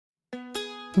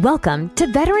Welcome to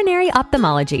Veterinary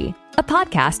Ophthalmology, a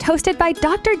podcast hosted by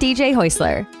Dr. DJ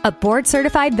Haeussler, a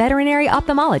board-certified veterinary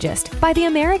ophthalmologist by the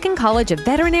American College of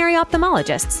Veterinary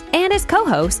Ophthalmologists, and his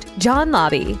co-host, John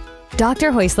Lobby.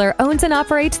 Dr. Haeussler owns and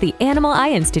operates the Animal Eye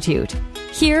Institute.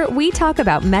 Here, we talk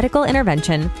about medical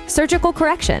intervention, surgical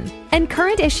correction, and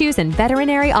current issues in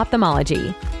veterinary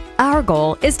ophthalmology. Our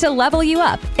goal is to level you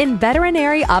up in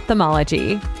veterinary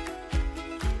ophthalmology.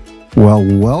 Well,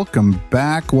 welcome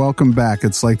back. Welcome back.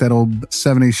 It's like that old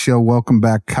 70s show, Welcome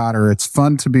Back, Kotter. It's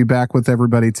fun to be back with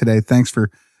everybody today. Thanks for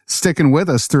sticking with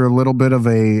us through a little bit of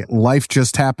a life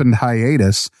just happened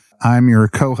hiatus. I'm your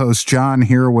co-host, John,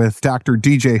 here with Dr.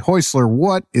 DJ Haeussler.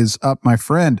 What is up, my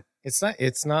friend?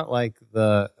 It's not like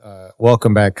the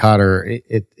Welcome Back, Kotter.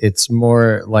 It's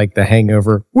more like the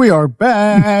Hangover. We are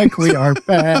back. We are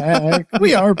back.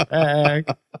 We are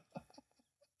back.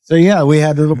 So yeah, we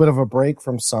had a little bit of a break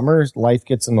from summer. Life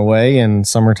gets in the way, and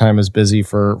summertime is busy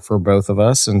for both of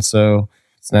us. And so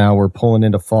now we're pulling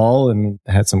into fall, and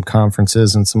had some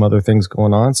conferences and some other things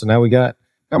going on. So now we got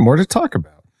more to talk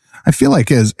about. I feel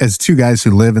like as two guys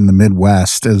who live in the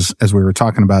Midwest, as we were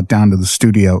talking about down to the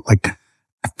studio, like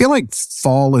I feel like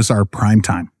fall is our prime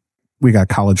time. We got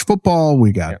college football,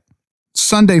 we got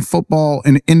Sunday football,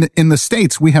 and in the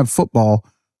States we have football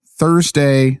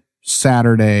Thursday,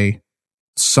 Saturday,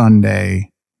 Sunday,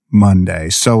 Monday.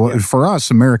 So for us,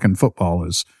 American football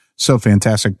is so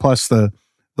fantastic. Plus the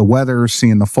weather,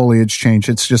 seeing the foliage change.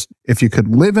 It's just, if you could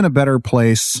live in a better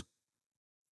place,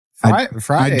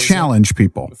 I'd challenge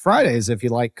people. Fridays, if you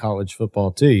like college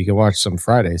football too, you can watch some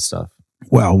Friday stuff.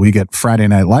 Well, we get Friday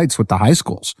night lights with the high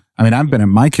schools. I mean, I've been at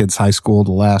my kids' high school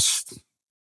the last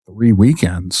 3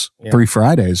 weekends, 3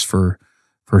 Fridays for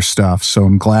stuff. So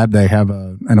I'm glad they have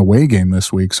an away game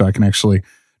this week so I can actually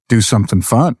do something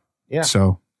fun. Yeah.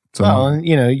 So well,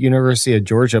 University of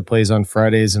Georgia plays on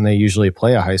Fridays, and they usually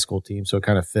play a high school team, so it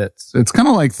kind of fits. It's kind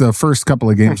of like the first couple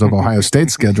of games of Ohio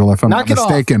State's schedule, if I'm not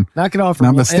mistaken. Knock it off.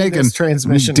 Not mistaken.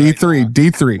 Transmission.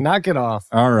 D3. Knock it off.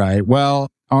 All right. Well,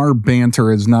 our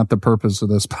banter is not the purpose of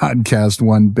this podcast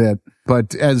one bit.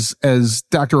 But as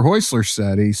Dr. Haeussler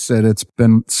said, he said it's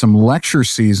been some lecture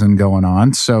season going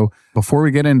on. So before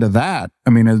we get into that, I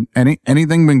mean, has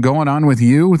anything been going on with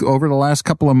you over the last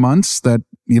couple of months that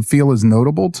you feel is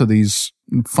notable to these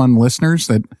fun listeners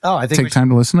that take time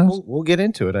to listen to us? We'll get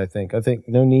into it, I think.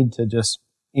 No need to just,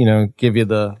 give you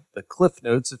the Cliff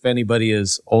Notes if anybody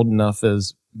is old enough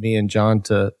as me and John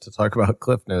to talk about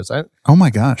Cliff Notes. Oh my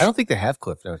gosh. I don't think they have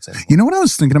Cliff Notes anymore. You know what I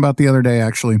was thinking about the other day,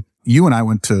 actually? You and I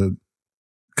went to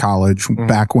college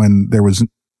back when there was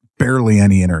barely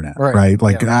any internet, right?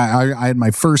 Like I had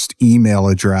my first email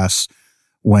address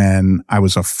when I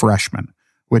was a freshman,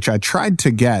 which I tried to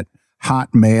get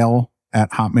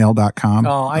hotmail@hotmail.com.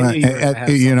 Oh, I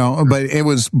knew but it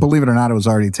was, believe it or not, it was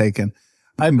already taken.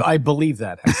 I believe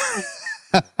that.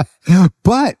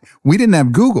 But we didn't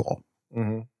have Google,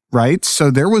 right?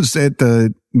 So there was, at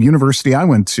the university I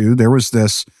went to, there was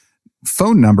this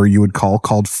phone number you would call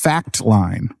called Fact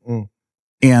Line.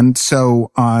 And so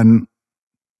on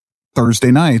Thursday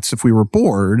nights, if we were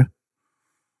bored,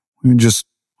 we would just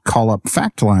call up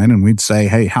Fact Line and we'd say,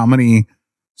 hey, how many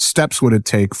steps would it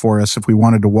take for us if we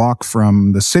wanted to walk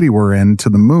from the city we're in to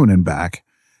the moon and back?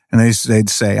 And they'd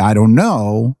say, I don't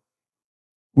know.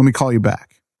 Let me call you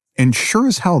back. And sure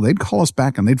as hell, they'd call us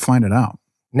back and they'd find it out.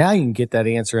 Now you can get that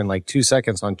answer in like 2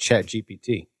 seconds on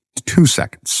ChatGPT. 2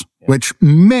 seconds, which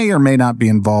may or may not be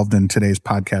involved in today's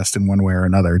podcast in one way or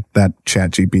another. That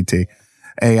ChatGPT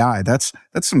AI, that's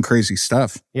some crazy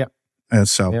stuff. Yeah.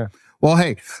 Well,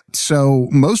 hey, so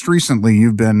most recently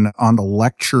you've been on the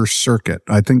lecture circuit.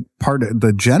 I think part of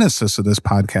the genesis of this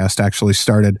podcast actually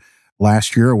started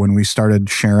last year when we started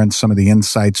sharing some of the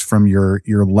insights from your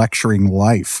lecturing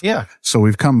life. Yeah. So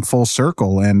we've come full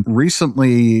circle, and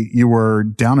recently you were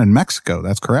down in Mexico.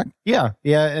 That's correct? Yeah.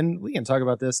 Yeah. And we can talk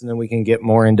about this, and then we can get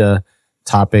more into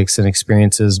topics and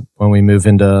experiences when we move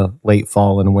into late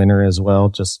fall and winter as well,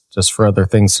 just for other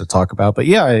things to talk about. But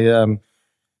yeah, I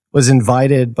was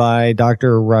invited by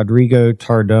Dr. Rodrigo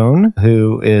Tardon,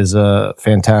 who is a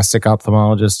fantastic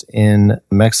ophthalmologist in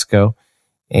Mexico,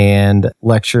 and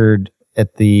lectured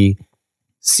at the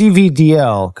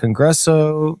CVDL,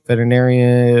 Congreso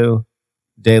Veterinario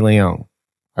de Leon,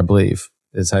 I believe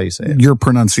is how you say it. Your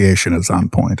pronunciation is on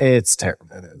point. It's terrible.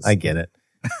 It is. I get it.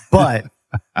 But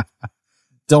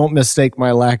don't mistake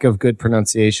my lack of good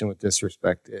pronunciation with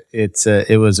disrespect. It's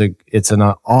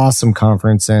an awesome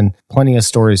conference and plenty of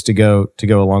stories to go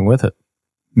along with it.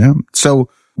 Yeah. So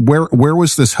where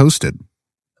was this hosted?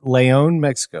 Leon,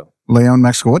 Mexico. Leon,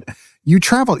 Mexico. What you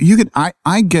travel?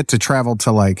 I get to travel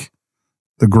to like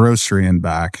the grocery and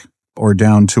back or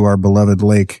down to our beloved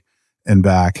lake and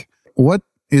back. What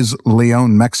is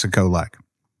Leon, Mexico like?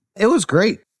 It was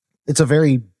great. It's a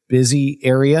very busy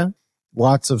area.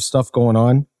 Lots of stuff going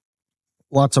on.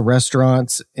 Lots of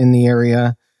restaurants in the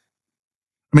area.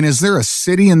 I mean, is there a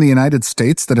city in the United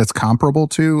States that it's comparable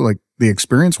to, like the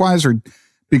experience-wise, or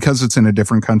because it's in a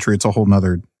different country, it's a whole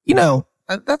nother?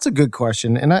 That's a good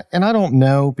question. And I don't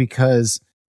know, because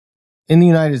in the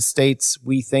United States,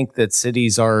 we think that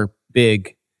cities are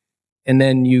big, and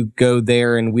then you go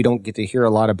there and we don't get to hear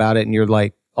a lot about it. And you're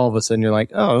like, all of a sudden you're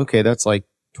like, oh, okay, that's like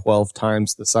 12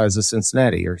 times the size of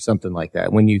Cincinnati or something like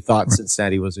that, when you thought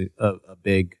Cincinnati was a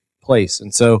big place.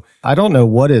 And so I don't know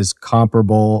what is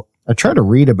comparable. I try to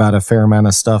read about a fair amount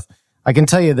of stuff. I can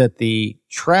tell you that the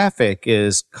traffic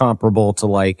is comparable to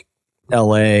like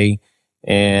LA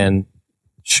and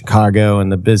Chicago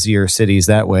and the busier cities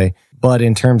that way. But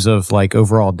in terms of like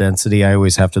overall density, I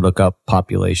always have to look up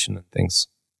population and things.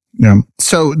 Yeah.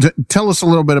 So tell us a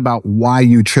little bit about why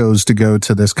you chose to go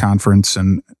to this conference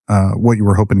and what you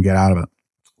were hoping to get out of it.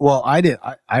 Well, I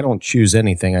don't choose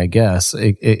anything, I guess,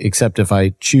 except if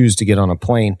I choose to get on a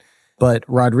plane. But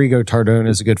Rodrigo Tardone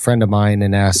is a good friend of mine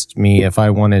and asked me if I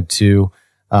wanted to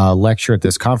lecture at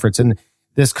this conference. And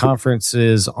this conference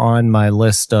is on my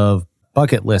list of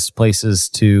bucket list places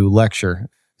to lecture.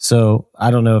 So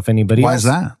I don't know if anybody Why else. is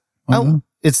that? Oh,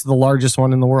 it's the largest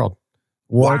one in the world.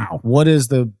 Wow. What is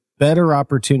the better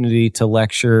opportunity to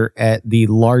lecture at the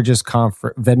largest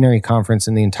veterinary conference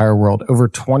in the entire world? Over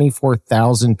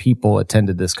 24,000 people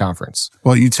attended this conference.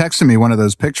 Well, you texted me one of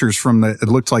those pictures from it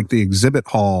looked like the exhibit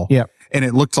hall. Yeah. And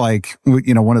it looked like,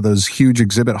 one of those huge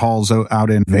exhibit halls out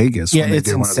in Vegas. Yeah, when they it's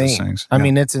do insane. One of those things. I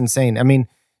mean, it's insane. I mean,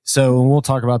 so we'll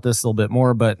talk about this a little bit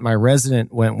more, but my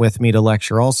resident went with me to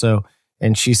lecture also.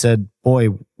 And she said, boy,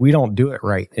 we don't do it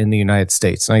right in the United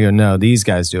States. And I go, no, these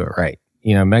guys do it right.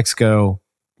 Mexico,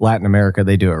 Latin America,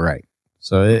 they do it right.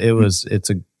 So it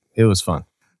was fun.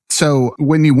 So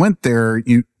when you went there,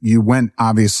 you went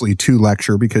obviously to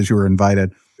lecture because you were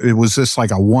invited. Was this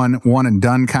like a one and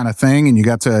done kind of thing, and you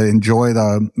got to enjoy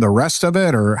the rest of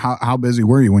it, or how busy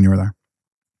were you when you were there?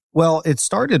 Well, it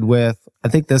started with, I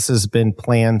think this has been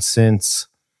planned since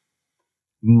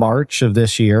March of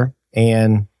this year,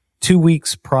 and 2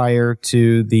 weeks prior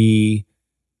to the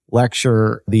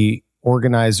lecture, the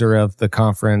organizer of the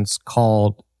conference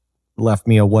left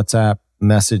me a WhatsApp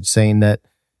message saying that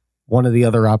one of the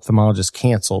other ophthalmologists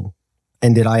canceled,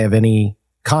 and did I have any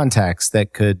contacts that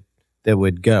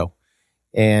would go.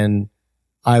 And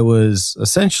I was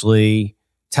essentially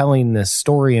telling this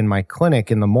story in my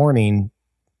clinic in the morning,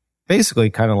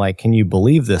 basically kind of like, can you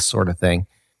believe this sort of thing?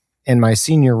 And one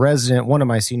of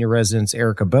my senior residents,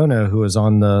 Erica Bono, who was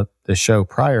on the show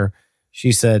prior,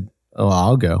 she said, oh,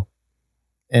 I'll go.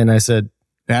 And I said,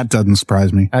 that doesn't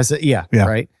surprise me. I said, yeah.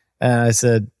 Right. And I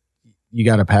said, you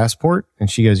got a passport? And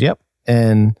she goes, yep.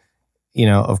 And,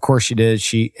 of course she did.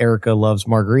 Erica loves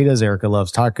margaritas. Erica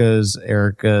loves tacos.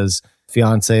 Erica's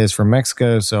fiance is from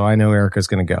Mexico. So I know Erica's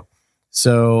going to go.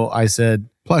 So I said,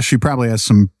 plus she probably has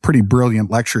some pretty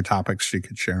brilliant lecture topics she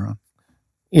could share on.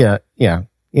 Yeah.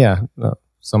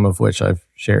 Some of which I've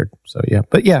shared. So yeah,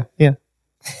 but yeah.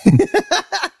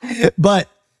 But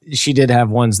she did have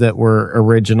ones that were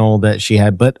original that she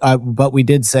had, but we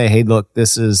did say, hey, look,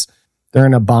 they're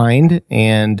in a bind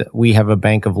and we have a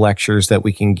bank of lectures that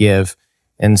we can give.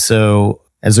 And so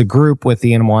as a group with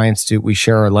the NY Institute, we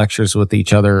share our lectures with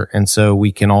each other. And so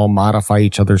we can all modify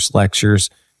each other's lectures.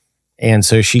 And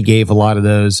so she gave a lot of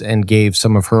those and gave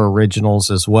some of her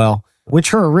originals as well,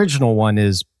 which her original one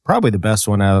is probably the best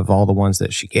one out of all the ones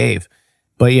that she gave.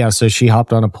 But yeah, so she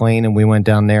hopped on a plane and we went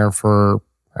down there for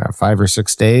 5 or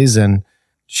 6 days, and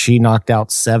she knocked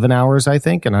out 7 hours, I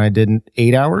think, and I did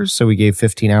 8 hours. So we gave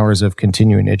 15 hours of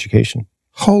continuing education.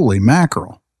 Holy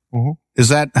mackerel.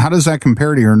 Mm-hmm. How does that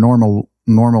compare to your normal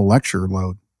lecture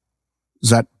load?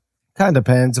 Kind of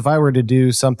depends. If I were to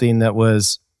do something that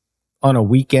was on a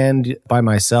weekend by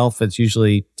myself, it's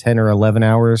usually 10 or 11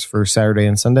 hours for Saturday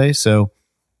and Sunday. So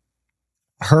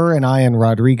her and I and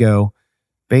Rodrigo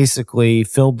basically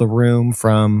filled the room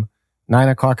from 9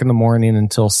 o'clock in the morning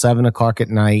until 7 o'clock at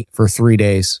night for 3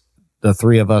 days. The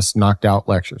three of us knocked out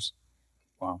lectures.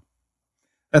 Wow.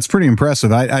 That's pretty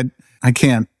impressive. I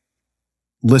can't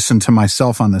listen to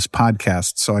myself on this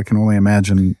podcast, so I can only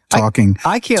imagine talking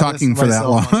for that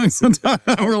long.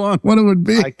 However long, what it would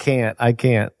be. I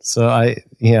can't. So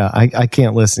I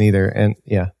can't listen either. And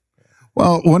yeah.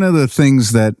 Well, one of the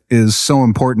things that is so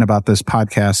important about this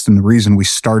podcast and the reason we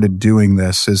started doing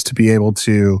this is to be able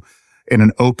to, in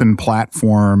an open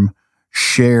platform,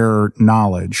 share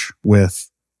knowledge with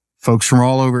folks from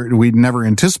all over. We'd never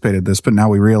anticipated this, but now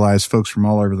we realize folks from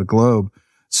all over the globe.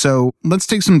 So let's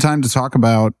take some time to talk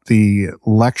about the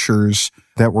lectures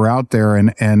that were out there.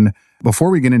 And before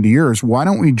we get into yours, why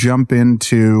don't we jump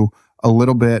into a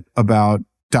little bit about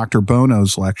Dr.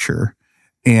 Bono's lecture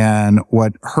and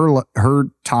what her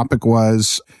topic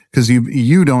was, because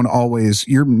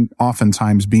you're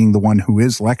oftentimes being the one who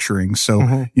is lecturing.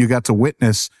 So you got to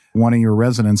witness one of your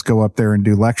residents go up there and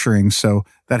do lecturing. So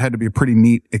that had to be a pretty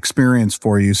neat experience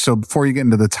for you. So before you get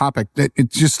into the topic,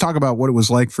 just talk about what it was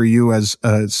like for you as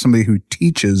somebody who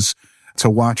teaches to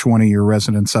watch one of your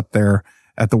residents up there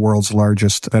at the world's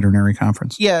largest veterinary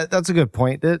conference. Yeah, that's a good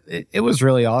point. It was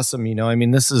really awesome. I mean,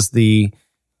 this is the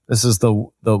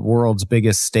world's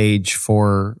biggest stage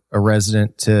for a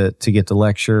resident to get to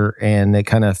lecture, and it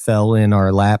kind of fell in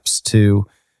our laps to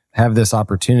have this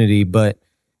opportunity. But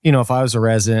if I was a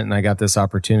resident and I got this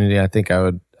opportunity, I think I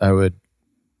would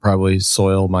probably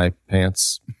soil my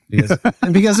pants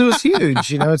because it was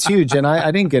huge. It's huge, and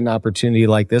I didn't get an opportunity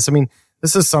like this. I mean,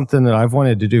 this is something that I've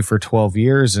wanted to do for 12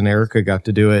 years, and Erica got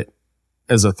to do it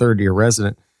as a third-year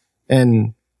resident,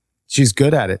 and she's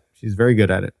good at it. She's very good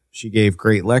at it. She gave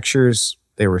great lectures.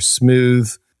 They were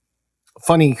smooth.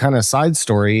 Funny kind of side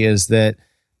story is that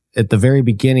at the very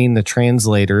beginning, the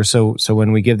translator, so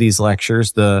when we give these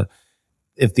lectures,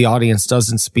 if the audience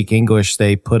doesn't speak English,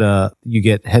 you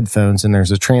get headphones and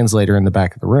there's a translator in the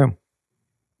back of the room.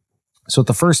 So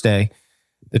the first day,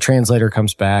 the translator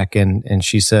comes back and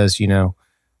she says,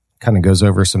 kind of goes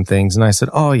over some things. And I said,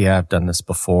 oh yeah, I've done this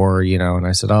before, and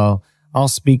I said, oh, I'll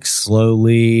speak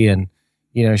slowly. And,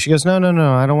 she goes, no,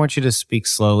 I don't want you to speak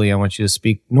slowly. I want you to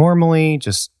speak normally.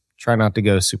 Just try not to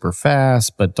go super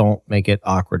fast, but don't make it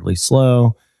awkwardly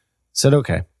slow. I said,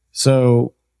 okay.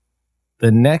 So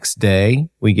the next day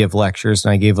we give lectures,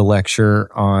 and I gave a lecture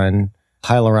on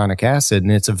hyaluronic acid,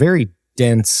 and it's a very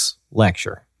dense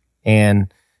lecture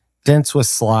and dense with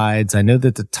slides. I know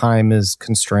that the time is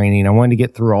constraining. I wanted to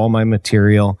get through all my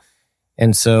material.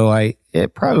 And so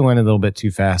it probably went a little bit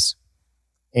too fast.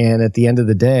 And at the end of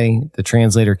the day, the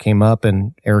translator came up,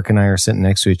 and Eric and I are sitting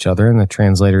next to each other, and the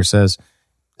translator says,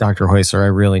 Dr. Haeussler, I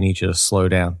really need you to slow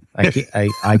down. I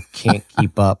can't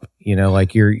keep up.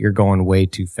 You're going way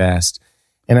too fast.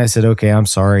 And I said, okay, I'm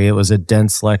sorry. It was a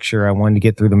dense lecture. I wanted to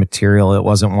get through the material. It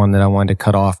wasn't one that I wanted to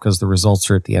cut off because the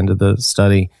results are at the end of the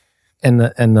study. And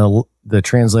the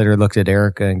translator looked at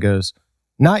Erica and goes,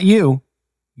 not you.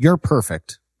 You're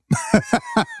perfect.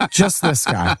 Just this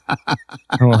guy.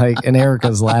 And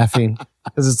Erica's laughing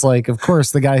because it's like, of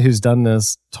course, the guy who's done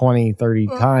this 20, 30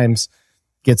 times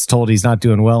gets told he's not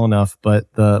doing well enough, but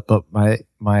the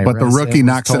rookie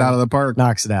knocks it out of the park.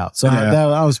 Knocks it out. So yeah.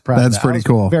 I was proud of that. That's pretty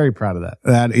cool. Very proud of that.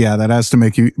 That has to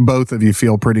make both of you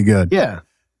feel pretty good. Yeah.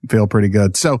 Feel pretty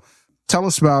good. So tell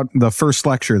us about the first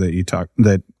lecture that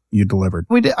you delivered.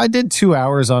 I did 2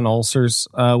 hours on ulcers,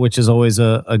 which is always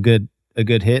a good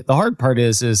hit. The hard part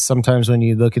is sometimes when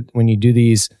you do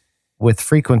these with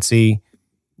frequency,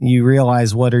 you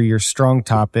realize what are your strong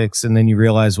topics, and then you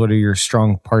realize what are your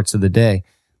strong parts of the day.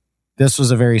 This was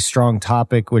a very strong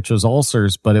topic, which was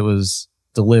ulcers, but it was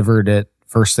delivered at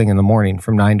first thing in the morning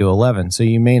from 9 to 11. So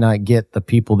you may not get the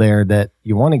people there that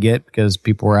you want to get because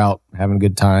people were out having a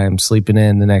good time, sleeping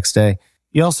in the next day.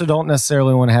 You also don't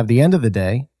necessarily want to have the end of the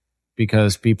day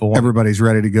because everybody's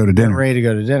ready to go to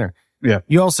dinner. Yeah.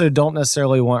 You also don't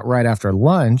necessarily want right after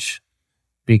lunch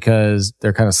because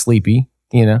they're kind of sleepy,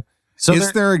 So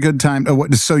is there a good time?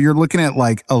 So you're looking at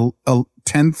like a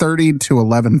 10:30 to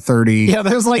 11:30. Yeah,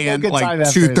 there's like no good time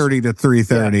after 2:30 to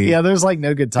 3:30. Yeah, there's like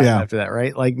no good time after that,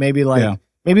 right? Like maybe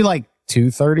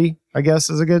 2:30, I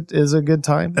guess is a good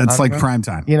time. It's like prime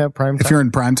time. Prime time. If you're in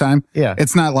prime time,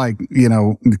 it's not like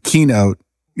the keynote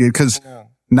because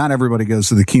not everybody goes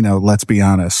to the keynote. Let's be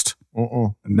honest.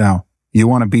 No, you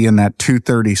want to be in that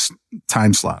 2:30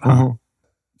 time slot. Huh?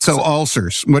 So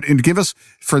ulcers, give us,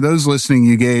 for those listening,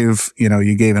 you gave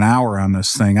an hour on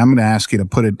this thing. I'm going to ask you to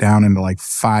put it down into like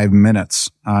 5 minutes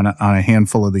on a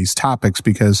handful of these topics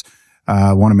because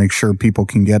I want to make sure people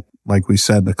can get, like we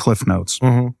said, the cliff notes.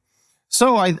 Mm-hmm.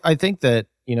 So I think that,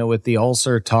 with the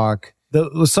ulcer talk,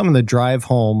 some of the drive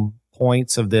home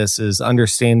points of this is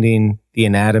understanding the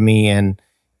anatomy and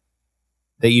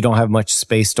that you don't have much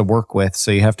space to work with. So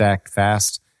you have to act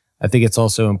fast. I think it's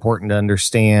also important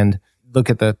to look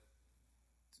at the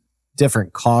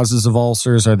different causes of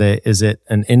ulcers. Is it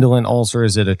an indolent ulcer?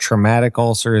 Is it a traumatic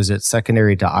ulcer? Is it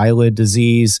secondary to eyelid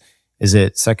disease? Is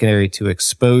it secondary to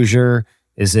exposure?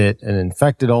 Is it an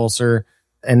infected ulcer?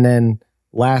 And then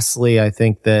lastly, I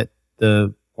think that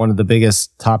one of the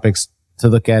biggest topics to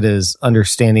look at is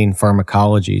understanding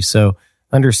pharmacology. So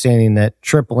understanding that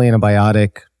triple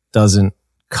antibiotic doesn't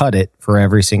cut it for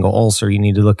every single ulcer. You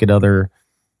need to look at other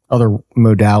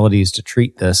modalities to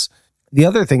treat this. The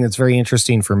other thing that's very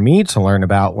interesting for me to learn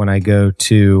about when I go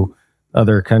to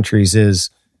other countries is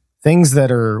things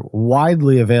that are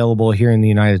widely available here in the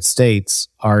United States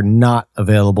are not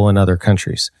available in other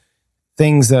countries.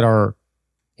 Things that are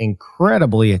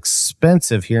incredibly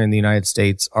expensive here in the United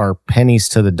States are pennies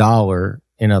to the dollar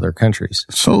in other countries.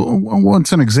 So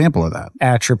what's an example of that?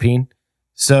 Atropine.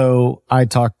 So I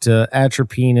talked to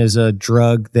atropine is a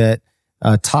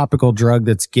topical drug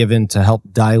that's given to help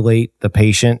dilate the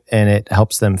patient, and it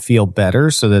helps them feel better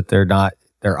so that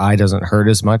their eye doesn't hurt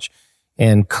as much.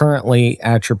 And currently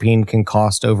atropine can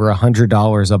cost over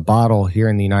 $100 a bottle here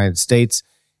in the United States.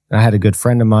 And I had a good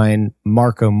friend of mine,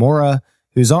 Marco Mora,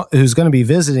 who's going to be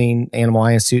visiting Animal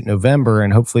Eye Institute in November,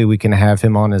 and hopefully we can have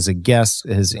him on as a guest.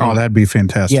 That'd be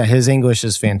fantastic. Yeah, his English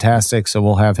is fantastic, so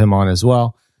we'll have him on as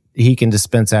well. He can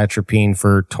dispense atropine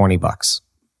for $20.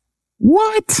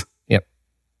 What? Yep.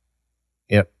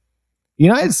 The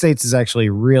United States is actually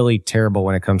really terrible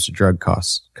when it comes to drug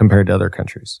costs compared to other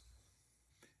countries.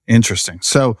 Interesting.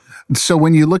 So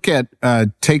when you look at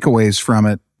takeaways from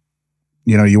it,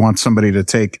 you want somebody to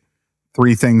take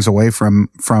 3 things away from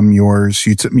yours.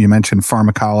 You mentioned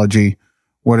pharmacology.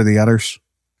 What are the others?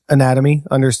 Anatomy,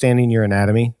 understanding your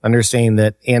anatomy, understanding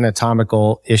that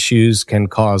anatomical issues can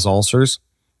cause ulcers.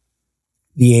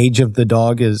 The age of the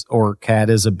dog or cat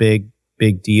is a big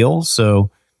deal. So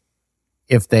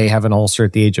if they have an ulcer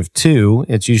at the age of 2,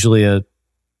 it's usually a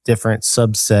different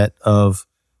subset of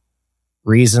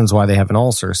reasons why they have an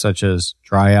ulcer, such as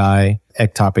dry eye,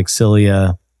 ectopic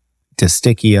cilia,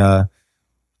 distichia,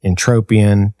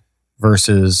 entropion,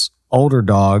 versus older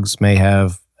dogs may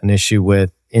have an issue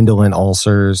with indolent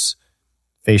ulcers,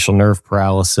 facial nerve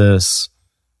paralysis,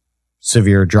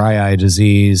 severe dry eye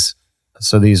disease.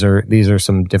 So these are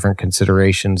some different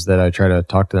considerations that I try to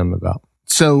talk to them about.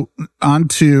 So on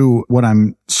to what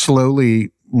I'm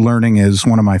slowly learning is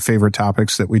one of my favorite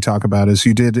topics that we talk about is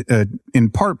you did, in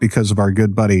part because of our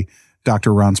good buddy,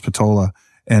 Dr. Ron Spatola,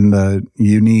 and the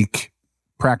unique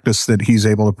practice that he's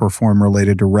able to perform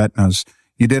related to retinas.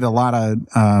 You did a lot of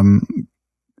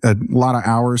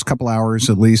hours, couple hours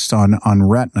at least on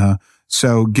retina.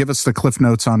 So give us the cliff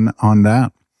notes on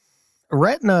that.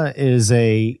 Retina is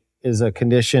a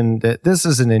condition that this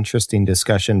is an interesting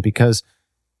discussion because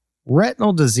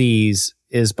retinal disease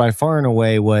is by far and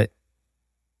away what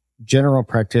general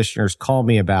practitioners call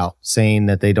me about, saying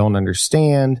that they don't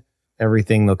understand,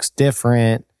 everything looks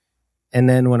different. And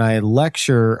then when I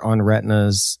lecture on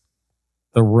retinas,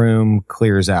 the room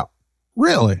clears out.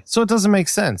 Really? So it doesn't make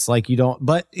sense. Like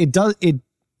but it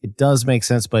does make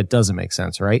sense, but it doesn't make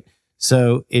sense, right?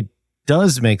 So it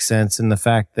does make sense in the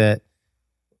fact that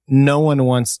no one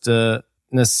wants to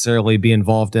necessarily be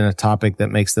involved in a topic that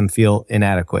makes them feel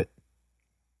inadequate.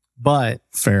 But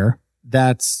fair.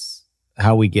 That's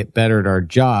how we get better at our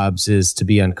jobs, is to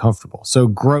be uncomfortable. So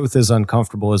growth is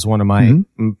uncomfortable is one of my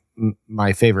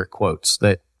my favorite quotes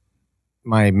that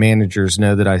my managers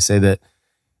know that I say that,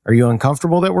 are you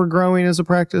uncomfortable that we're growing as a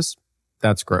practice?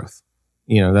 That's growth.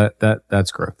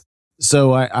 That's growth.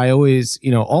 So I always,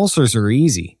 ulcers are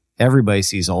easy. Everybody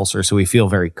sees ulcers, so we feel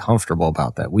very comfortable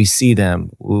about that. We see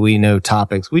them. We know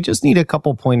topics. We just need a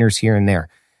couple pointers here and there.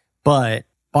 But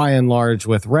by and large,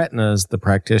 with retinas, the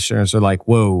practitioners are like,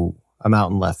 whoa, I'm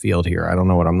out in left field here. I don't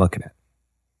know what I'm looking at.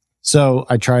 So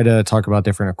I try to talk about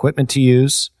different equipment to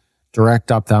use, direct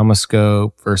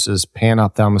ophthalmoscope versus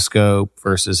pan-ophthalmoscope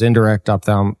versus indirect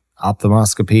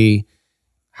ophthalmoscopy,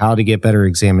 how to get better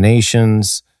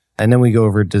examinations. And then we go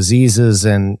over diseases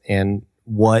and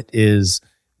what is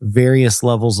various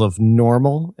levels of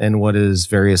normal and what is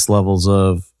various levels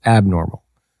of abnormal.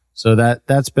 So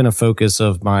that's been a focus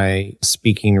of my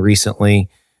speaking recently.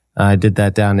 I did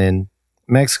that down in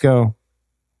Mexico.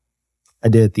 I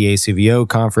did at the ACVO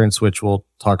conference, which we'll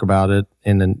talk about it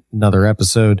in another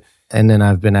episode. And then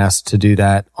I've been asked to do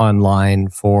that online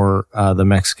for the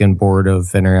Mexican Board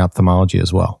of Veterinary Ophthalmology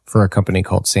as well, for a company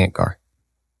called Santgar.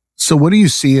 So what do you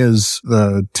see as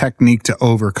the technique to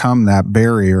overcome that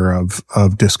barrier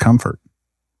of discomfort?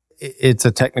 It's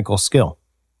a technical skill.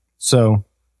 So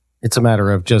it's a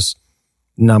matter of just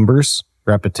numbers,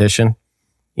 repetition.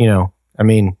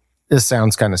 This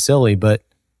sounds kind of silly, but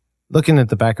looking at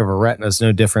the back of a retina is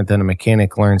no different than a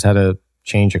mechanic learns how to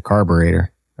change a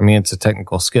carburetor. It's a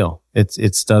technical skill.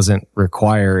 It doesn't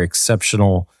require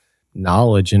exceptional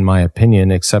knowledge, in my opinion,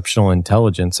 exceptional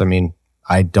intelligence.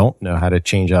 I don't know how to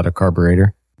change out a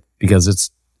carburetor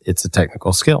because it's a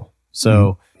technical skill.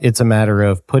 So it's a matter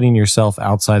of putting yourself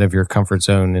outside of your comfort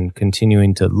zone and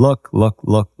continuing to look,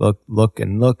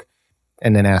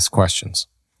 and then ask questions.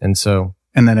 And so,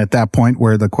 and then at that point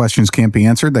where the questions can't be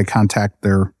answered, they contact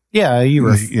their, you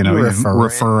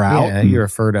refer out. Yeah, you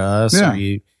refer to us, Yeah. or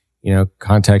you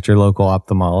contact your local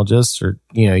ophthalmologist, or,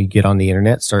 you get on the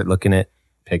internet, start looking at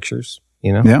pictures,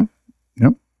 Yeah.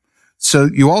 Yep. So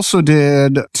you also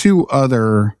did 2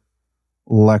 other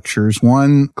lectures,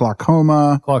 one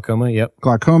glaucoma, Yep.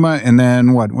 and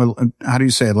then what? Well, how do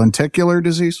you say it? Lenticular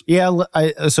disease? Yeah.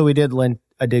 So we did,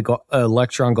 I did a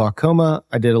lecture on glaucoma.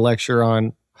 I did a lecture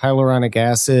on hyaluronic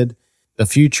acid, the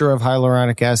future of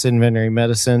hyaluronic acid in veterinary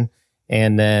medicine,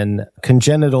 and then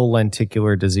congenital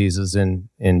lenticular diseases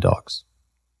in dogs.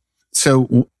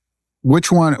 So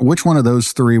which one of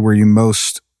those 3 were you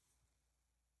most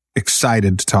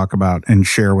excited to talk about and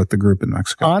share with the group in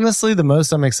Mexico? Honestly, the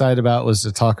most I'm excited about was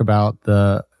to talk about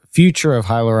the future of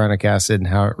hyaluronic acid and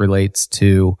how it relates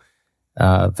to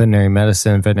veterinary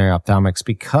medicine and veterinary ophthalmics,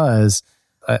 because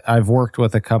I've worked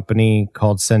with a company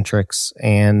called Centrix,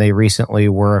 and they recently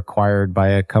were acquired by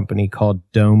a company called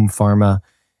Dome Pharma,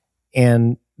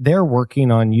 and they're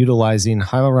working on utilizing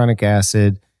hyaluronic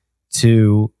acid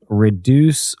to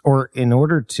reduce, or in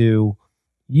order to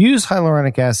use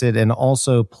hyaluronic acid and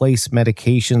also place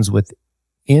medications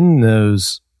within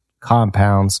those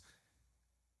compounds,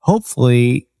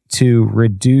 hopefully to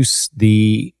reduce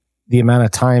the amount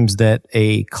of times that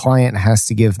a client has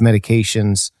to give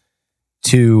medications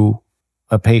to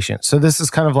a patient. So this is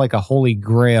kind of like a holy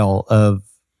grail of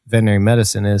veterinary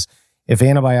medicine, is if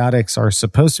antibiotics are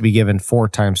supposed to be given 4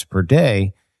 times per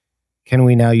day, can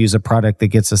we now use a product that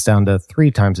gets us down to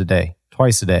 3 times a day,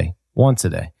 twice a day, once a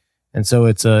day? And so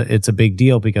it's a big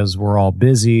deal, because we're all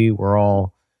busy. We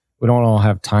don't all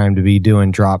have time to be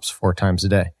doing drops 4 times a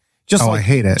day. I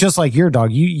hate it. Just like your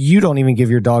dog. You don't even give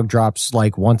your dog drops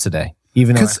like once a day,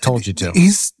 even though I told you to.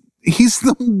 He's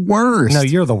the worst. No,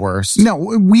 you're the worst. No,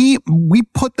 we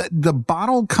put the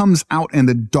bottle comes out and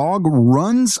the dog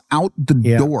runs out the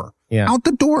door. Yeah. Out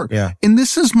the door. Yeah. And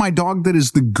this is my dog that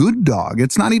is the good dog.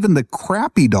 It's not even the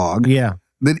crappy dog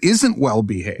that isn't well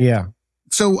behaved. Yeah.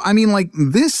 So, I mean, like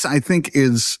this, I think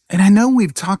is, and I know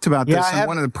we've talked about this in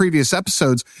one of the previous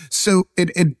episodes. So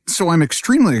so I'm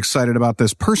extremely excited about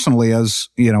this personally as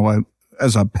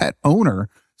a pet owner.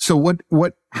 So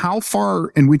how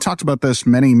far, and we talked about this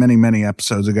many, many, many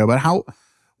episodes ago, but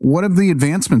what have the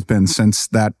advancements been since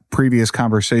that previous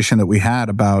conversation that we had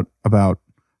about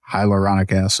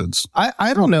hyaluronic acids?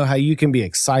 I don't know how you can be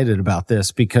excited about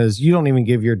this, because you don't even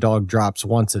give your dog drops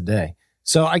once a day.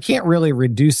 So I can't really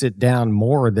reduce it down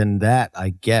more than that,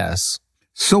 I guess.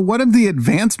 So what have the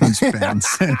advancements been?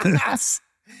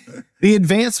 The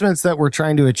advancements that we're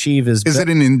trying to achieve is it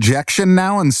an injection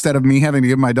now instead of me having to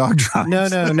give my dog drops?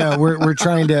 No. We're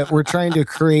trying to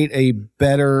create a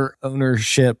better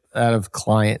ownership out of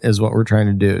client is what we're trying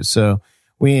to do. So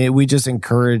we just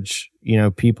encourage,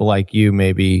 people like you,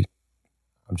 maybe.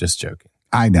 I'm just joking.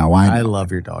 I know. I love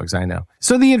your dogs. I know.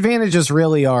 So the advantages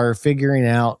really are figuring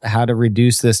out how to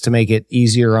reduce this to make it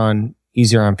easier on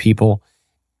people,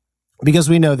 because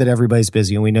we know that everybody's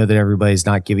busy and we know that everybody's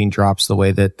not giving drops the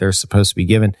way that they're supposed to be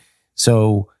given.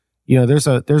 So, there's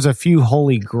a few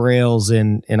holy grails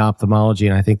in ophthalmology,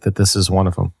 and I think that this is one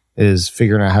of them, is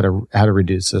figuring out how to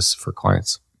reduce this for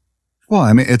clients. Well,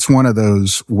 I mean, it's one of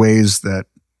those ways that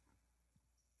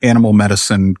animal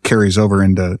medicine carries over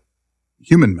into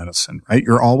human medicine, right?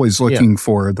 You're always looking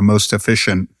for the most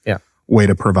efficient way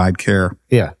to provide care.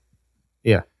 Yeah.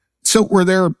 Yeah. So were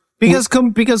there... Because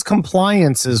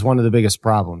compliance is one of the biggest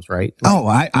problems, right? Oh,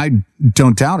 I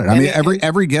don't doubt it. I mean,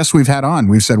 every guest we've had on,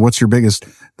 we've said, what's the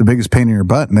biggest pain in your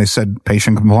butt? And they said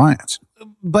patient compliance.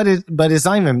 But it's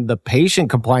not even the patient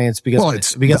compliance,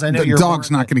 because I know the dog's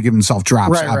not going to give himself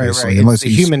drops, obviously, unless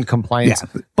it's human compliance.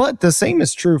 Yeah. But the same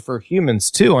is true for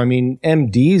humans too. I mean,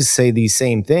 MDs say these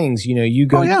same things. You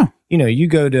go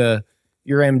to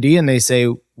your MD and they say,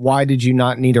 why did you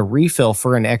not need a refill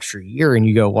for an extra year? And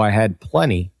you go, well, I had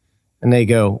plenty. And they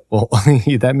go, well,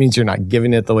 that means you're not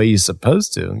giving it the way you're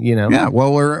supposed to, Yeah.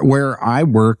 Well, where I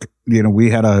work,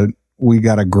 we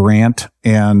got a grant,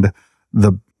 and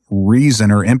the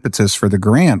reason or impetus for the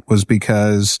grant was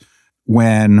because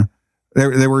when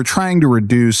they were trying to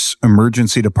reduce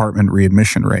emergency department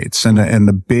readmission rates, and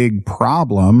the big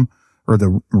problem, or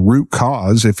the root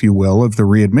cause, if you will, of the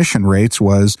readmission rates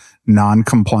was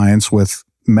non-compliance with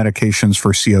medications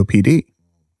for COPD,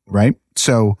 right?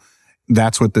 So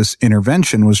that's what this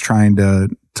intervention was trying to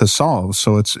solve.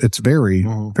 So it's very,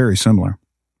 very similar.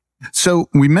 So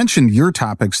we mentioned your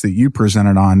topics that you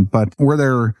presented on, but were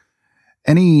there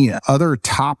any other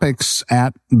topics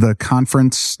at the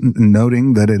conference,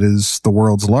 noting that it is the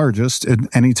world's largest,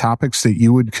 any topics that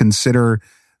you would consider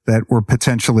that were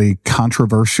potentially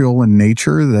controversial in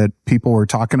nature that people were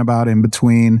talking about in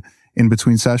between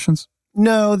sessions?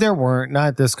 No, there weren't. Not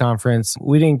at this conference.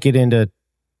 We didn't get into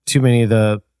too many of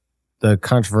the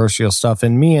controversial stuff.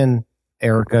 And me and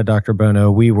Erica, Dr.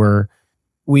 Bono, we were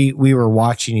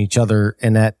watching each other,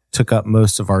 and that took up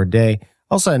most of our day.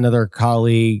 Also, another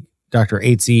colleague, Dr.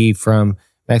 Aitzi from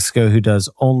Mexico, who does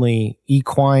only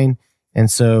equine.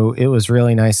 And so it was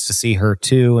really nice to see her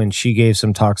too. And she gave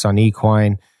some talks on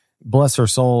equine. Bless her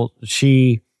soul.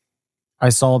 I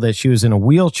saw that she was in a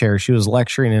wheelchair. She was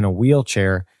lecturing in a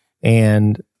wheelchair,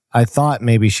 and I thought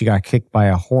maybe she got kicked by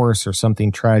a horse or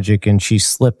something tragic, and she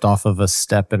slipped off of a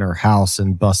step in her house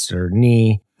and busted her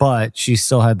knee. But she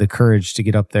still had the courage to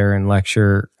get up there and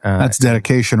lecture. That's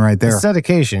dedication right there. It's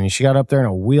dedication. She got up there in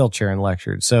a wheelchair and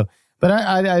lectured. So, but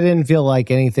I didn't feel like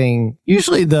anything.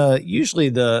 Usually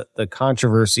the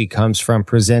controversy comes from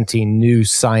presenting new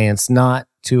science, not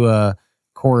to a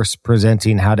course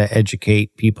presenting how to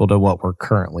educate people to what we're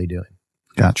currently doing.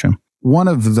 Gotcha. One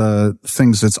of the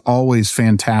things that's always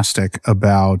fantastic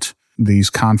about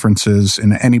these conferences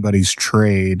in anybody's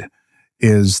trade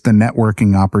is the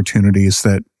networking opportunities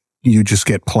that you just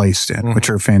get placed in, which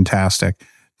are fantastic.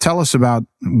 Tell us about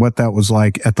what that was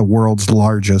like at the world's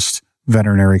largest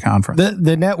veterinary conference.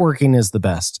 The networking is the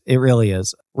best. It really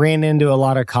is. Ran into a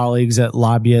lot of colleagues at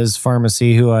Labia's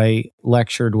Pharmacy who I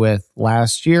lectured with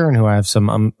last year and who I have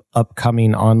some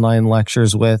upcoming online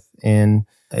lectures with in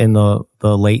the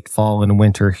late fall and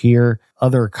winter here.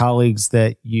 Other colleagues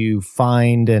that you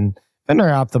find, and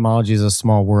veterinary ophthalmology is a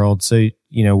small world. So,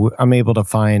 I'm able to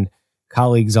find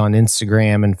colleagues on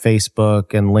Instagram and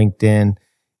Facebook and LinkedIn,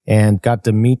 and got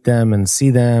to meet them and see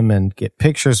them and get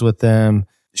pictures with them,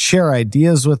 share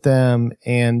ideas with them.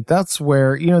 And that's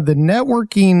where, the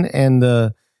networking and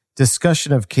the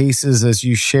discussion of cases as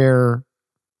you share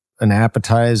an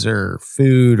appetizer,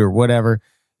 food, or whatever,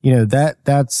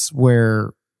 that's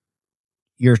where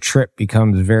your trip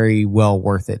becomes very well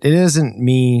worth it. It isn't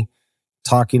me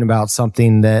talking about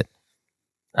something that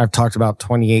I've talked about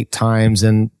 28 times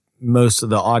and most of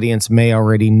the audience may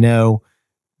already know,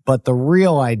 but the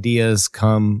real ideas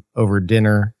come over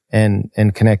dinner and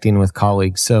connecting with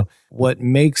colleagues. So what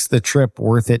makes the trip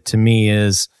worth it to me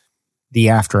is the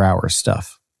after hours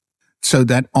stuff. So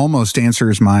that almost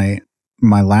answers my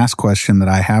last question that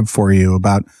I have for you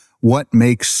about what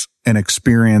makes an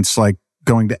experience like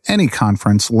going to any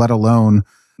conference, let alone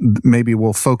maybe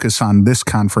we'll focus on this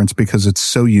conference because it's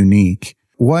so unique.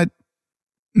 What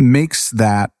makes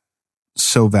that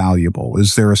so valuable?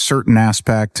 Is there a certain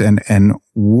aspect, and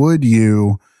we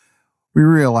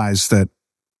realize that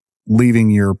leaving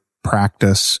your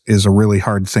practice is a really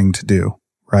hard thing to do,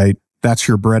 right? That's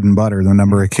your bread and butter, the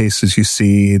number of cases you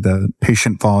see, the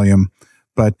patient volume.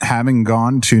 But having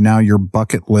gone to now your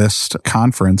bucket list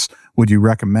conference, would you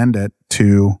recommend it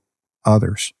to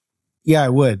others? Yeah, I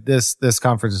would. This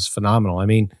conference is phenomenal. I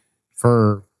mean,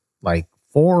 for like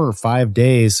 4 or 5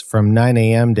 days from 9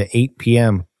 a.m. to 8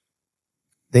 p.m.,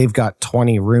 they've got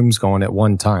 20 rooms going at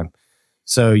one time.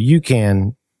 So you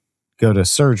can go to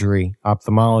surgery,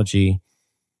 ophthalmology,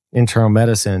 internal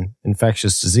medicine,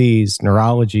 infectious disease,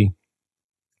 neurology,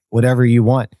 whatever you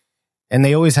want. And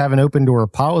they always have an open door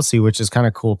policy, which is kind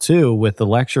of cool too, with the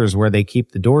lectures where they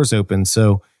keep the doors open.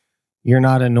 So you're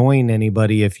not annoying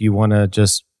anybody if you want to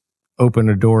just open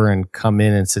a door and come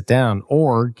in and sit down,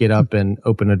 or get up and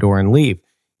open a door and leave.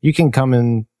 You can come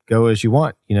and go as you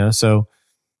want, So,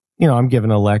 I'm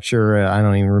giving a lecture. I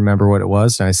don't even remember what it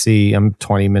was. And I see I'm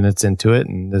 20 minutes into it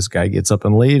and this guy gets up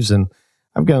and leaves, and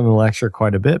I've given the lecture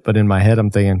quite a bit, but in my head,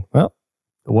 I'm thinking, well,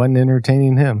 it wasn't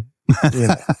entertaining him.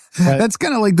 That's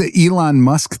kind of like the Elon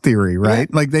Musk theory, right?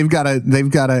 Yeah. Like they've got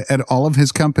at all of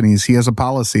his companies, he has a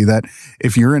policy that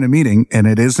if you're in a meeting and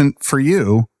it isn't for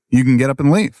you, you can get up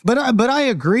and leave. But I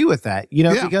agree with that,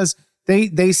 because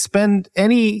they spend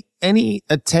any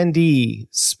attendee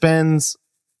spends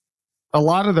a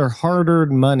lot of their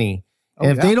hard-earned money.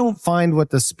 And if they don't find what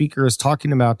the speaker is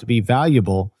talking about to be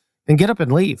valuable, then get up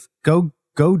and leave. Go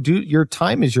do, your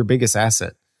time is your biggest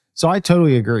asset. So I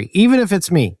totally agree. Even if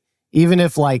it's me, even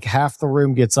if like half the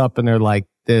room gets up and they're like,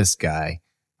 this guy,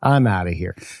 I'm out of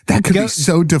here. That could be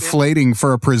so deflating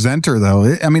for a presenter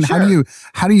though. I mean, sure.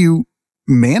 How do you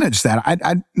manage that?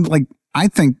 I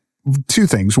think two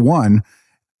things. One,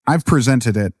 I've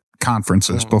presented at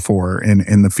conferences before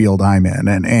in the field I'm in.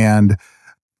 And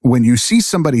when you see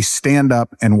somebody stand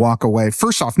up and walk away,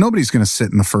 first off, nobody's going to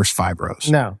sit in the first 5 rows.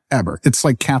 No. Ever. It's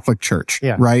like Catholic Church,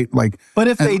 right? Like, but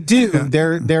if they do,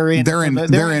 they're in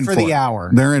for the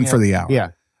hour. They're in for the hour. Yeah.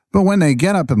 But when they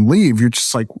get up and leave, you're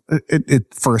just like,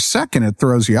 it for a second, it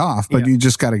throws you off, but you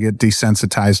just got to get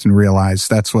desensitized and realize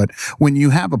when you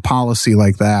have a policy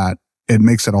like that, it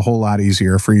makes it a whole lot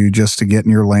easier for you just to get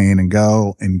in your lane and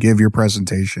go and give your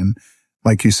presentation.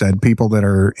 Like you said, people that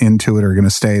are into it are going to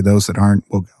stay. Those that aren't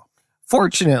will go.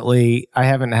 Fortunately, I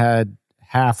haven't had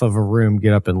half of a room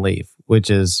get up and leave, which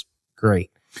is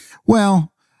great.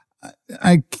 Well,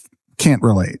 I can't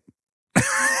relate.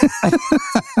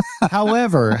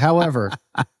 However,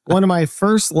 one of my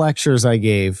first lectures I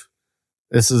gave,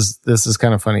 this is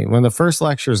kind of funny. One of the first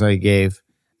lectures I gave,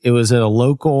 it was at a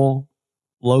local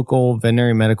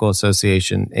veterinary medical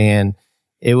association, and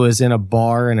it was in a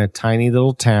bar in a tiny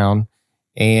little town,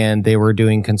 and they were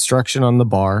doing construction on the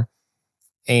bar,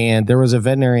 and there was a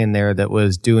veterinarian there that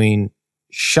was doing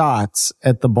shots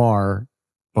at the bar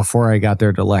before I got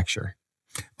there to lecture.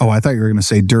 Oh, I thought you were going to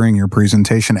say during your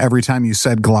presentation. Every time you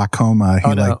said glaucoma,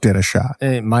 he did a shot.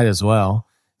 It might as well.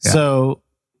 Yeah. So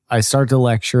I started to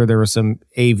lecture. There were some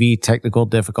AV technical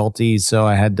difficulties, so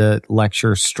I had to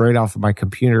lecture straight off of my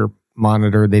computer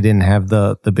monitor. They didn't have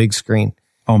the big screen.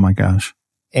 Oh my gosh.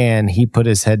 And he put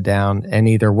his head down and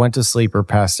either went to sleep or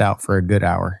passed out for a good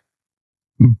hour.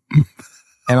 And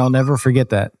I'll never forget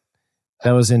that.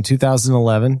 That was in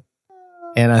 2011.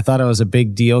 And I thought it was a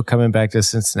big deal coming back to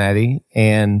Cincinnati.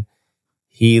 And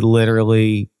he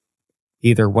literally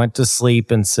either went to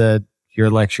sleep and said, your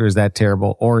lecture is that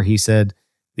terrible. Or he said,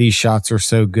 these shots are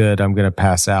so good, I'm going to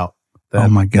pass out. Oh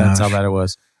my gosh. That's how bad it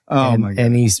was. Oh my God.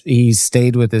 And he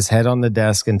stayed with his head on the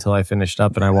desk until I finished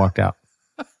up and I walked out.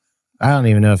 I don't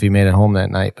even know if he made it home that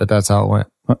night, but that's how it went.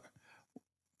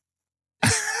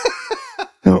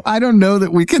 I don't know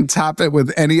that we can top it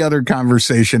with any other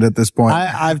conversation at this point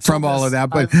from all of that.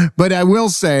 But I will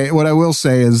say, what I will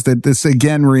say is that this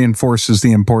again reinforces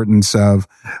the importance of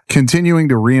continuing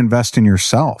to reinvest in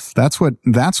yourself. That's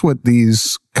what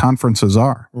these conferences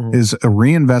are, is a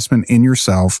reinvestment in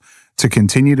yourself to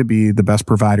continue to be the best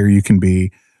provider you can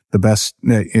be, the best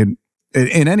in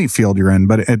any field you're in.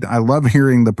 But I love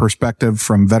hearing the perspective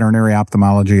from veterinary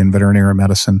ophthalmology and veterinary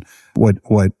medicine. What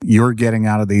you're getting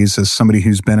out of these as somebody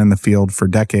who's been in the field for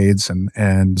decades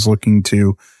and is looking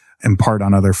to impart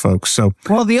on other folks. So,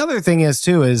 well, the other thing is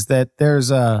that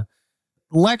there's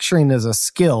lecturing is a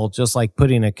skill, just like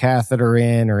putting a catheter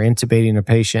in or intubating a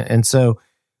patient. And so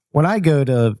when I go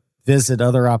to visit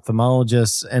other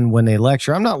ophthalmologists and when they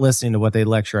lecture, I'm not listening to what they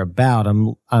lecture about.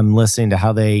 I'm listening to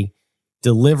how they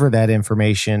deliver that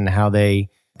information, how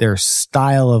their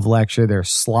style of lecture, their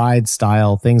slide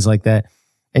style, things like that.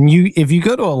 And if you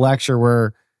go to a lecture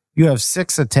where you have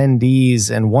 6 attendees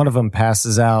and one of them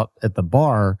passes out at the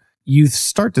bar, you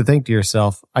start to think to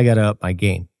yourself, I got to up my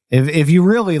game. If you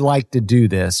really like to do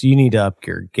this, you need to up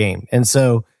your game. And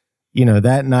so,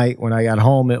 that night when I got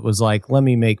home, it was like, let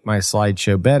me make my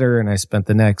slideshow better. And I spent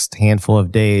the next handful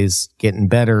of days getting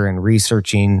better and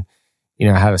researching,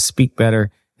 how to speak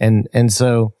better. And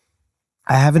so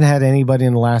I haven't had anybody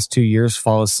in the last 2 years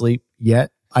fall asleep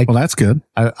yet. Well, that's good.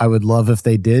 I would love if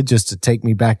they did, just to take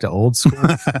me back to old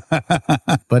school.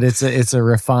 But it's a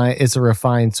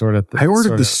refined sort of. I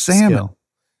ordered the salmon. Skill.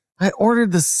 I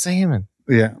ordered the salmon.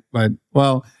 Yeah, but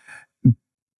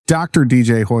Dr.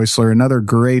 DJ Haeussler, another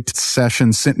great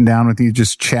session sitting down with you,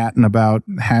 just chatting about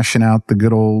hashing out the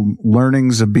good old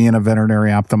learnings of being a veterinary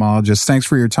ophthalmologist. Thanks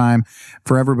for your time.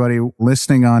 For everybody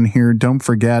listening on here, don't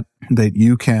forget that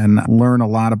you can learn a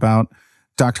lot about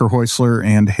Dr. Haeussler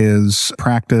and his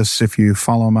practice if you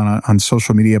follow him on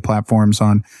social media platforms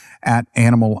at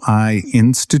Animal Eye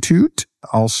Institute.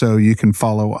 Also, you can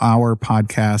follow our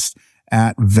podcast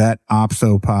at Vet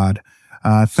Opthopod.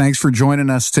 Thanks for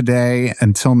joining us today.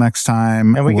 Until next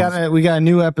time. And we got a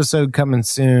new episode coming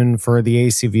soon for the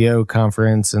ACVO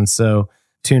conference, and so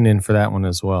tune in for that one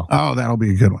as well. Oh, that'll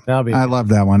be a good one. I love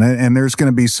that one. And there's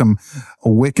going to be some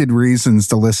wicked reasons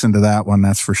to listen to that one,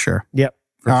 that's for sure. Yep.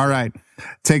 All right.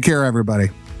 Take care, everybody.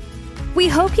 We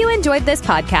hope you enjoyed this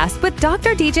podcast with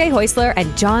Dr. DJ Haeussler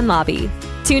and John Lobby.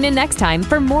 Tune in next time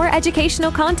for more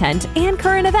educational content and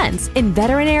current events in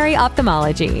veterinary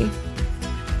ophthalmology.